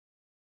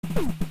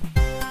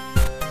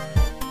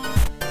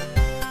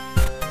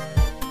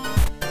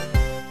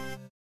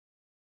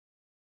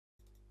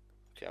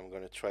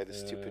gonna try this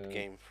stupid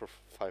game for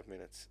 5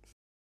 minutes.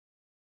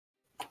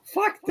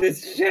 Fuck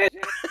this shit!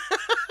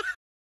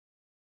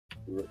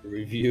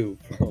 Review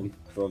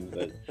from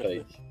the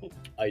page.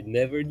 I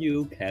never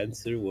knew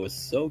cancer was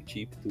so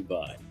cheap to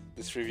buy.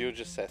 This review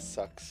just says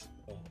sucks.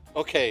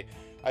 Okay,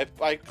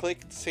 I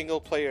clicked single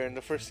player and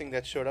the first thing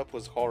that showed up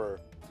was horror.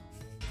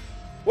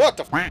 What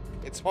the f?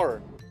 It's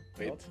horror.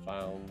 Wait. Not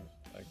found.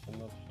 I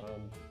cannot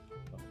find.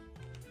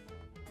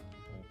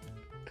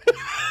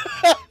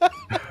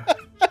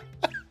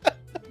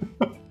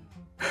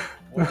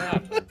 What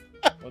happened?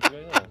 What's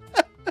going on?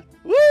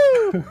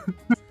 Woo!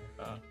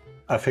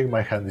 I think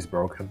my hand is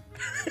broken.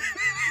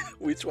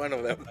 Which one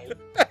of them? I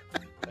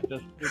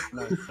just hit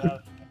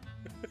myself.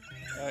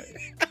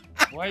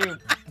 Why are you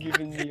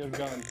giving me your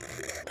gun?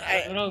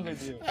 What's wrong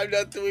with you? I'm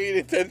not doing it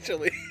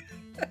intentionally.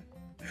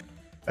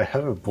 I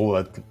have a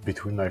bullet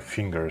between my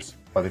fingers,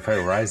 but if I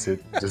rise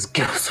it, it just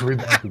goes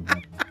without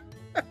me.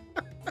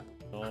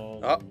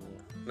 Oh.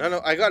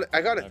 No, I got it.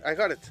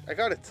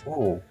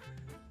 Oh.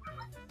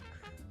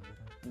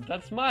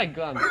 That's my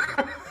gun.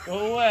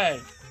 Go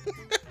away.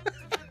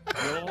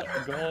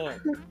 Go.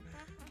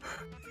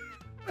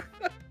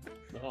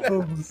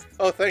 No.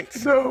 Oh,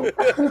 thanks. No.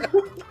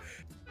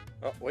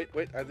 Oh, wait,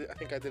 I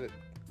think I did it.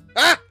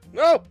 Ah!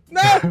 No!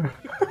 No!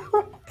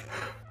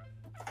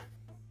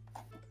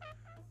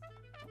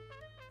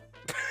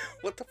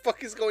 What the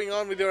fuck is going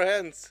on with your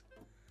hands?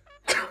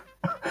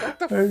 What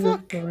the I have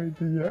fuck? no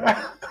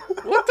idea.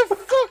 What the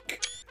fuck?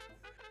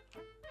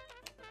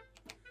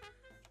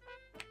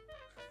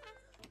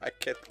 I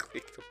can't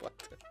click the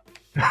button.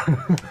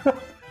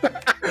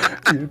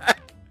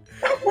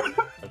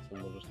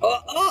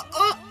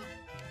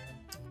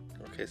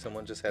 Okay,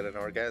 someone just had an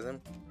orgasm.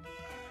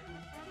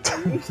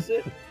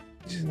 Shit.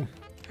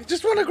 I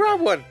just want to grab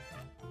one.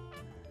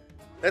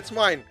 That's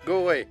mine. Go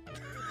away.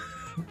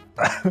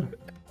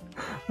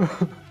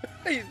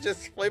 You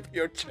just flip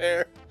your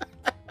chair.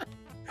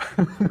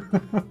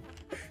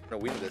 No,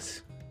 win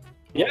this.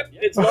 Yep,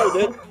 it's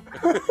loaded.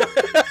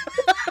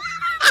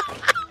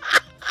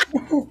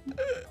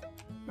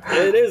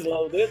 It is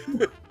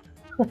loaded.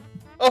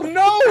 Oh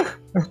no!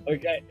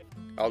 Okay.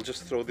 I'll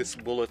just throw this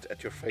bullet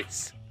at your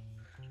face.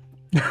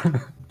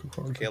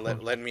 Okay,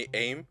 let me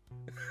aim.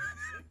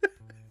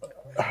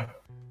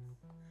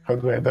 How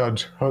do I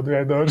dodge?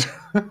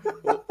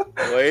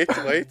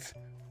 Wait.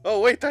 Oh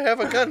wait, I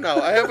have a gun now.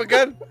 I have a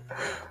gun.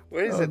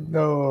 Where is it?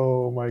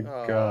 No, my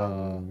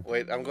gun.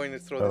 Wait, I'm going to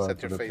throw this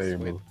at your face.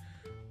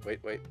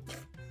 Wait.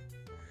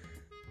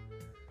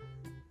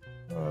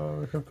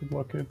 I have to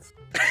block it.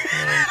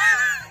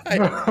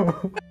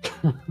 No.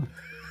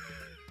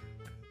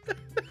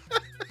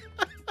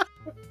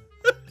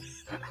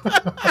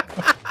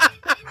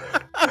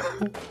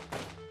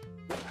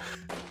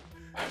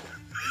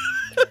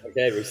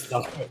 Okay, we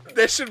stop.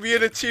 There should be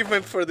an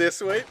achievement for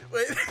this. Wait.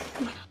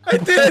 I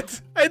did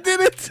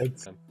it!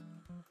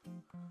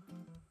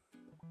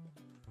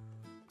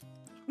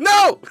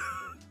 No!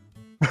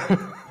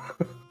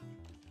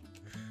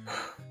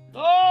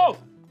 No!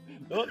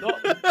 No,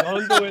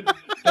 don't do it.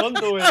 Don't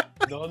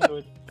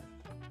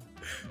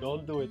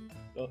do it.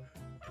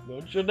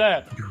 Don't shoot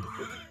that.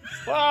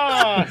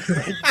 Fuck!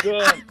 My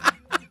God.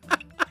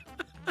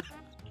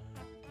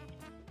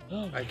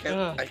 Oh my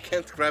God. I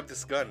can't grab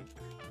this gun.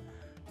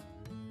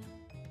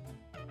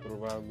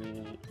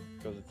 Probably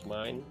because it's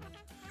mine.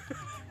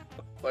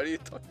 What are you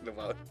talking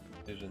about?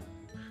 Vision.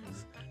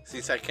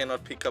 Since I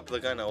cannot pick up the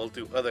gun, I will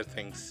do other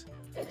things.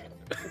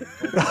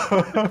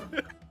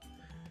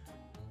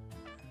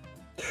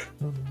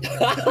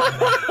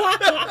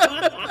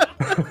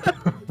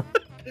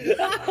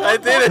 I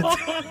did it!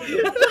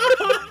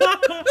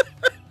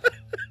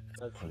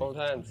 That's both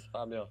hands,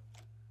 Fabio.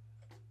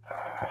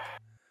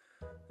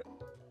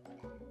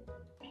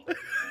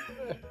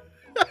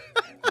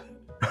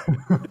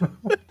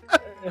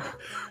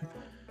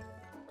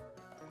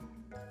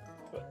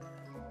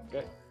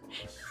 Okay.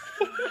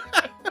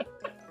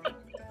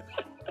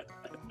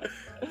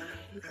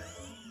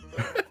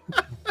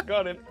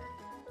 Got it.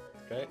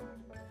 Okay.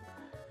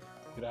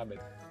 Grab it.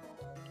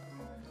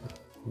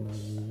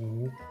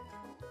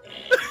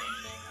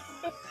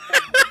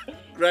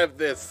 Grab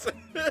this.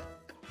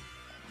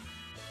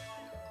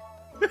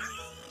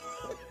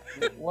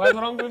 What's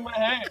wrong with my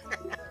hand?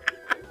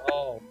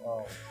 Oh.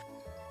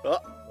 Oh.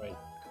 Wait.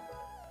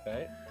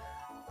 Okay.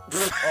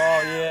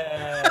 Oh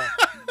yeah.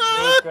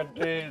 Look at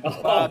this.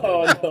 Oh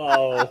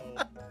no.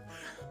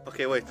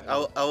 Okay, wait. I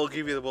will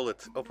give you the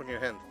bullet. Open your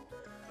hand.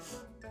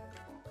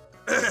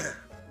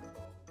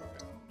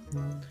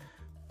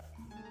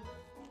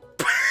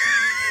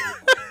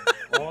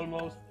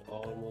 Almost.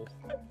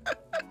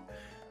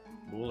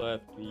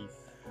 Bullet, please.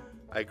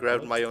 I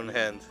grabbed my own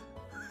hand.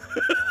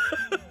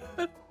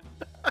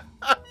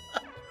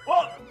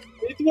 What?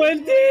 It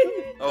went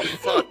in! Oh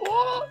fuck!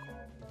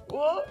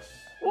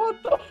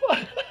 What the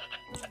fuck?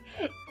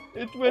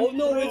 It went Oh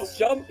no, through. it's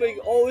jumping!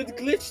 Oh, it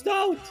glitched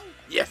out!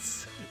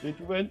 Yes! It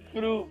went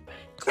through.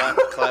 Clap,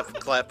 clap,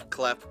 clap,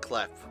 clap,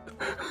 clap.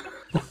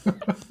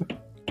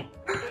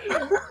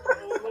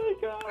 Oh my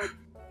God.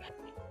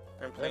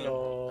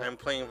 I'm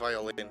playing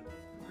violin.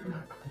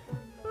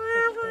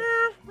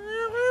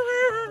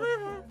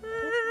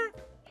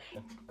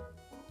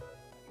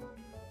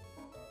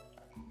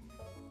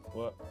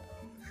 What?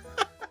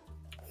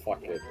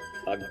 Fuck it.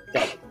 I'm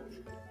done.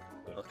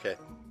 Okay.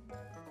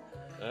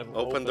 I've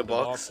Open the opened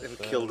box and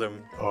kill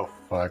them. Oh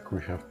fuck,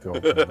 we have to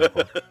open the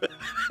box.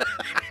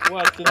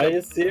 What? Are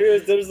you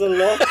serious? There's a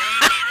lock.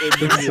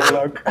 There's a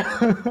lock.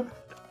 Oh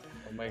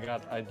my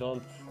god, I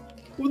don't.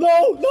 No, no,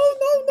 no,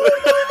 no,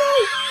 no, no!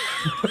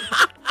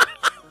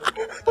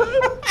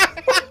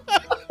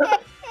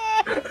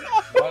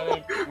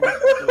 Why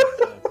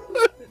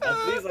At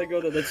least I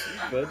got an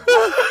achievement.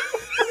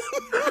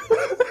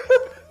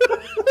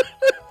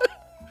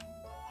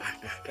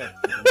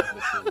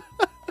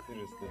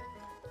 Seriously.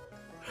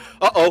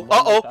 Uh-oh,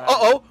 uh-oh,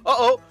 uh-oh,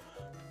 uh-oh!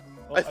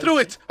 I threw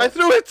it! I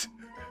threw it!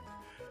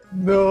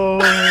 No!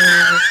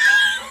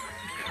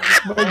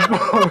 My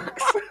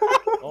box!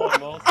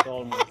 Almost.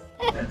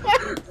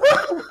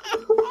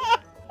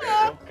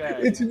 Okay.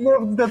 It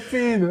moved the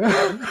pin! The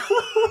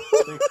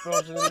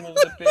explosion removed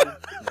the pin.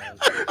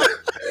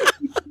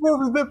 It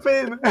moved the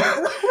pin!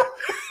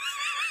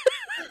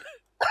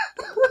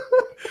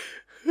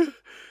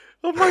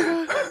 Oh my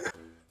god!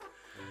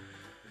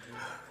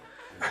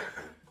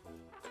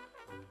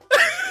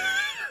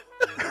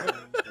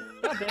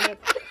 God damn it.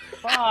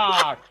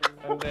 Fuck!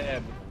 I'm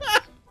dead.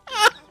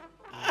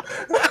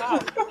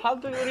 How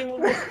do you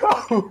remove the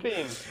fucking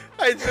pin?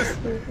 I just...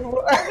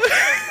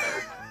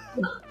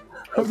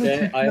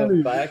 Okay, I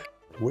am back.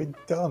 We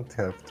don't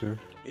have to.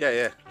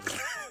 Yeah.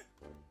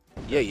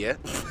 Yeah.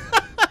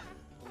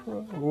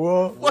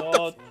 Whoa!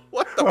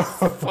 What the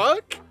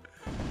fuck?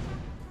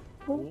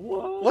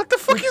 What? What the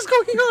fuck is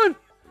going on?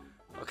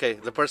 Okay,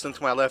 the person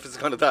to my left is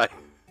gonna die.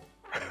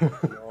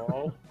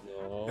 No.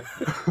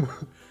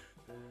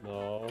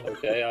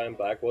 Okay, I am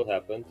back. What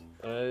happened?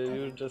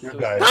 You just... You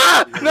guys.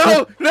 Ah!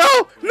 No!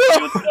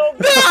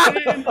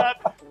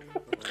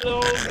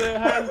 the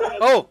hand.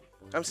 Oh!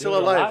 I'm still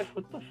You're alive.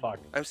 What the fuck?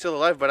 I'm still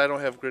alive, but I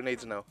don't have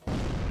grenades now.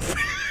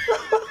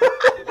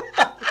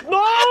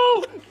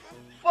 No!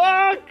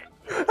 Fuck!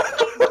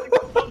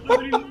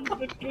 Remove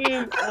the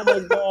pin. Oh my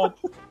god.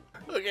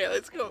 Okay,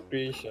 let's go.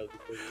 Screenshot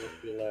because it was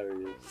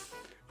hilarious.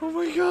 Oh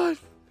my god.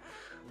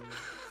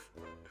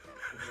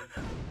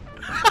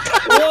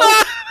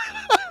 What?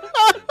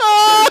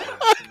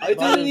 I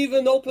didn't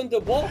even open the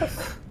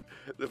box.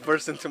 The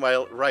person to my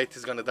right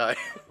is gonna die.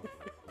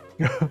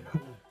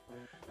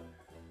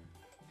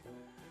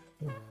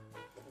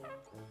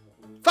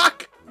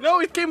 Fuck! No,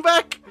 it came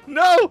back!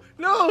 No!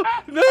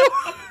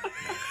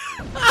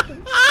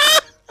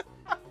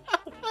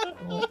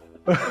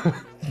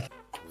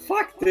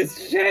 Fuck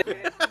this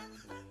shit.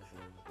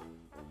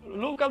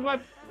 Look at my...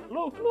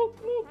 Look.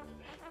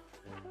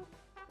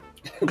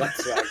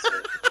 That's right.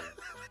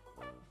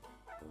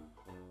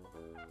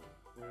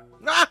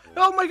 Ah!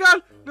 Oh my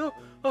god! No!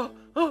 Oh!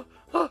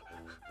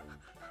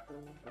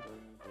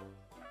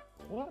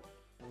 What?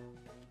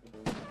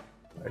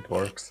 It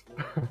works.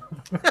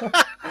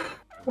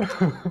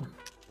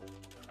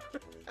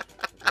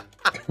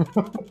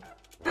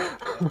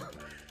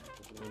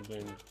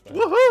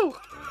 Woohoo!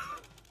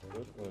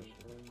 Good question.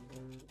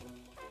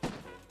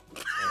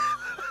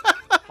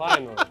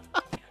 Finally.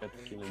 Had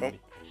killing me.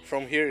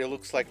 From here, it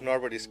looks like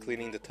nobody's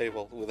cleaning the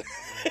table with.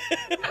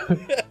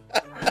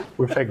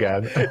 With a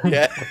gun.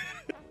 Yeah.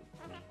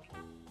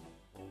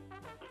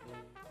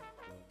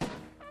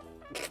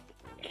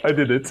 I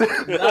did it.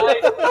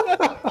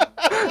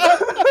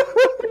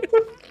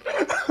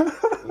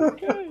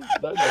 Okay.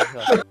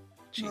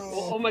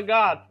 Oh my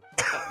god.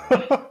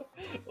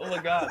 Oh my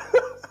god.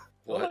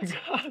 Oh my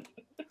god.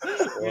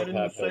 We're in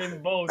the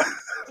same boat.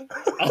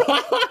 Oh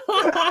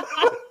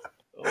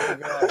my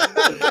god.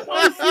 I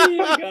see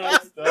you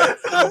guys.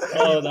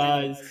 Oh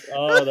nice.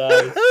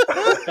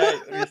 Okay,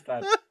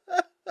 restart.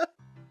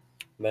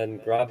 Man,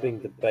 grabbing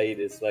the bait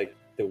is like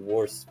the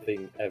worst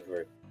thing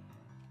ever.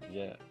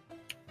 Yeah.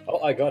 Oh,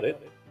 I got it.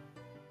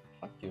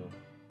 Fuck you.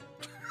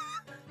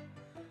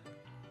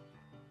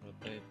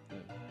 Rotate the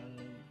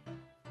hand.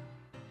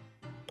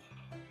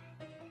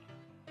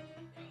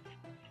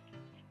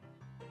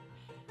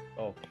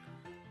 Oh.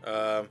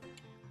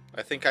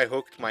 I think I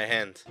hooked my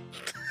hand.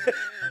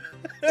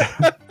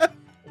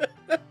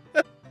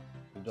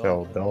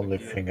 So the only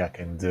thing I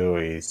can do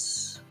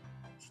is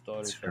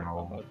Stories throw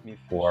about me.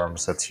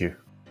 worms at you.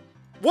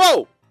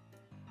 Whoa!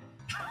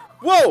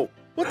 Whoa!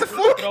 What the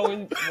fuck?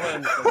 Throwing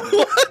worms.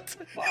 What?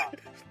 Fuck.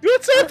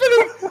 What's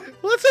happening?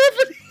 What's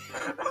happening?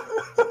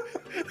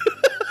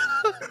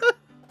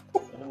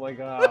 Oh my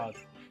god.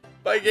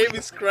 My game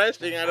is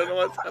crashing. I don't know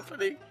what's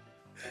happening.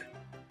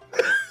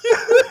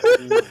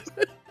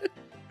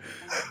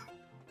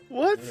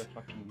 What? You're a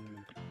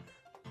fucking...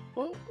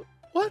 What?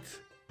 What?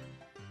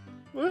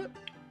 What?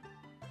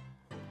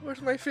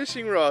 Where's my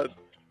fishing rod?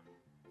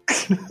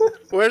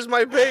 Where's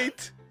my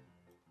bait?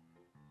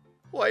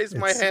 Why is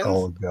my It's hand?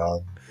 all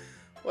gone.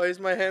 Why is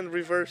my hand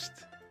reversed?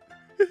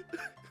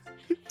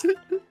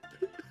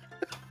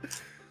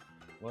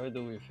 Why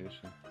do we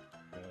fishing?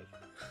 Guys?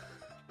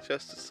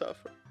 just to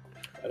suffer.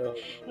 I don't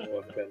know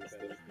what can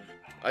do.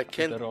 I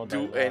can't road do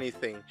I love.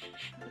 anything.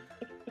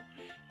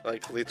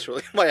 Like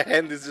literally, my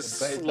hand is just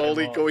The base I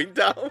slowly love. going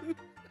down.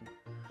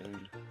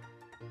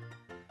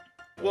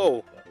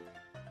 Whoa!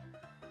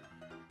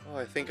 Oh,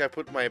 I think I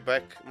put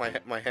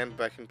my hand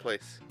back in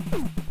place.